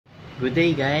Good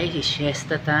day guys, it's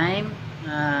siesta time.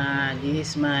 This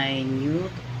is my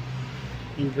new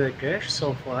inverter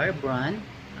sofar brand.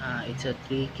 It's a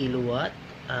 3 kilowatt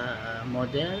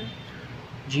model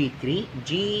G3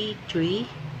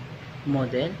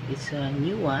 model. It's a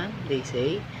new one, they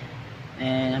say,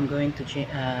 and I'm going to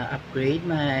upgrade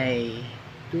my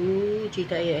two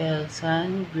GTAL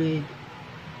Sun Grid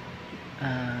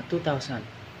 2000.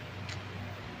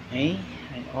 Okay,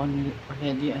 I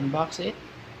already unboxed it.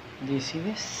 This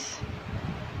is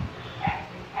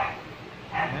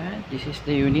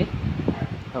the unit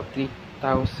of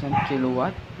 3000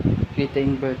 kilowatt Krita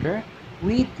inverter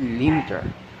with limiter.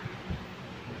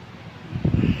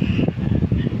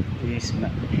 This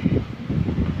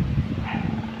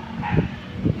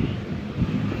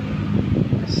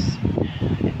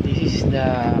is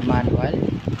the manual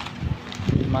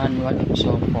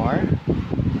so far,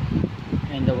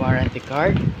 and the warranty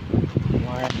card,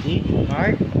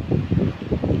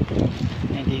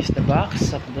 and this is the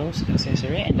box of those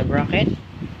accessory and the bracket.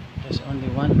 There's only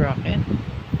one bracket,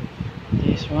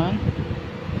 this one,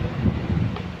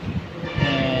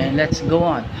 and let's go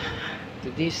on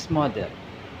to this model.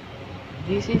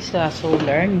 This is a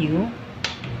solar new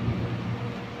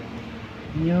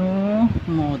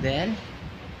model.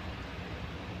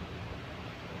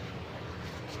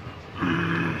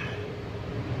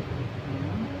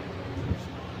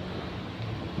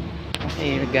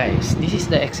 Okay guys, this is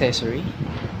the accessory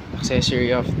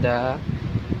of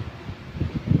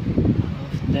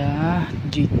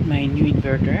my new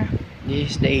inverter.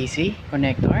 This is the AC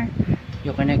connector.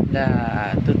 You connect the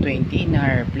 220. In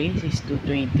our place is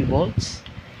 220 volts.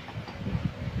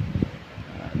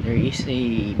 There is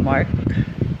a mark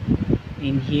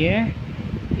in here.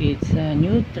 It's a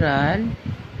neutral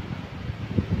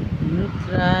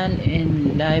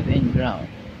and live and ground.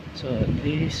 So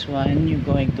this one, you're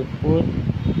going to put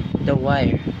the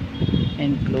wire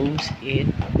and close it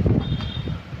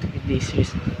with this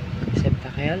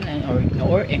receptacle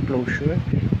or enclosure,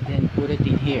 then put it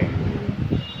in here.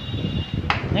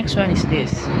 Next one is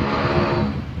this,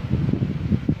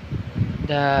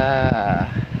 the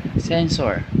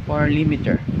sensor for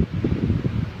limiter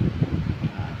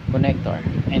connector,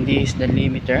 and this is the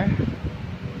limiter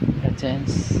that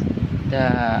sends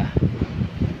the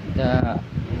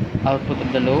output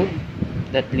of the load,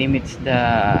 that limits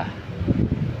the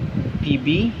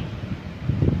PB,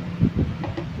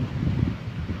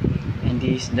 and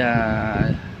this is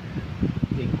they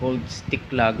called stick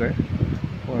logger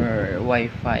for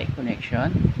Wi-Fi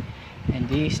connection, and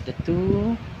this is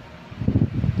the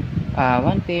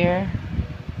one pair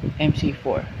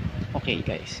MC4. Okay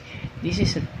guys, this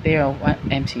is a pair of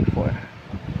MC4.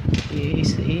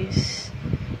 This is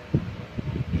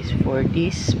for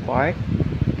this part.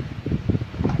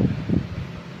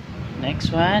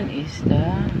 Next one is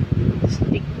the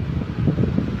stick.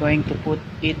 Going to put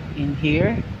it in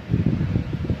here,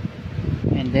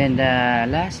 and then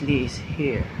lastly is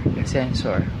here, the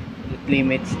sensor. It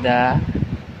limits the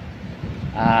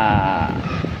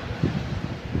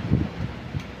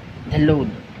load.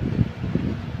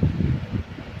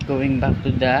 Going back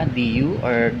to the DU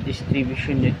or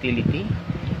distribution utility.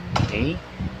 Okay,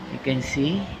 you can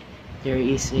see there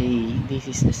is this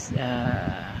is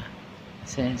a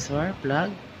sensor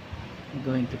plug. I'm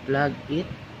going to plug it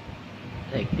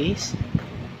like this.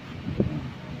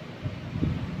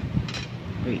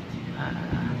 Wait,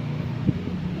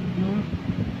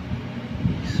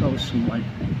 so small,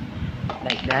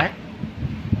 like that.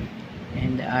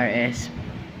 And the RS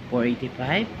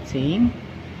 485, same.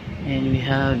 And we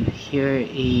have here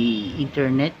a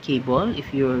internet cable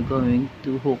if you're going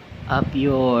to hook up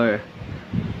your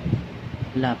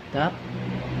laptop.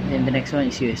 Then the next one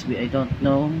is USB. I don't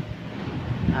know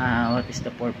what is the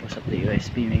purpose of the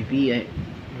USB. Maybe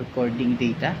recording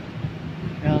data.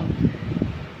 Well,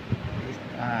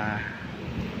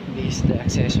 this is the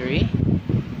accessory,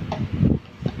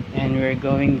 and we're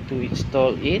going to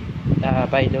install it.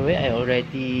 By the way, I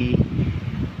already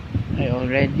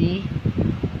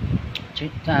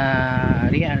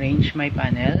rearrange my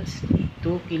panels,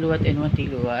 2 kilowatt and 1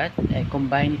 kilowatt. I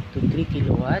combine it to 3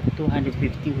 kilowatt,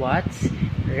 250 watts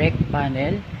rec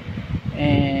panel,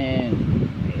 and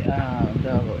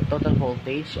the total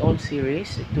voltage, all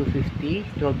series 250,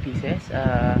 12 pieces.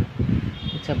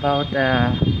 It's about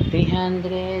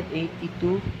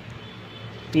 382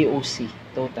 POC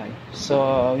total.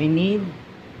 So we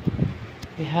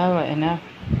have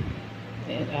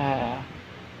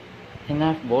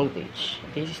enough voltage.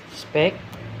 This is the spec.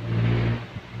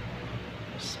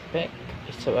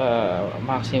 It's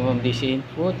maximum DC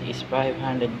input is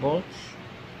 500 volts.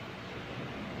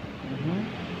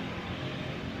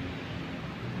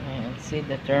 See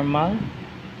the thermal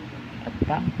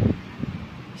attack,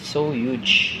 so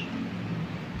huge.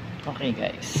 Okay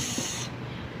guys,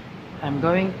 I'm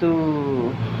going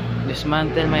to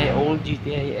dismantle my old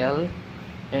GTIL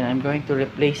and I'm going to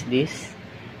replace this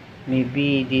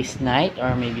maybe this night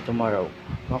or maybe tomorrow.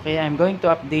 Okay, I'm going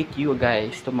to update you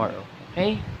guys tomorrow.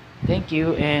 Okay, thank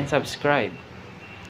you and subscribe.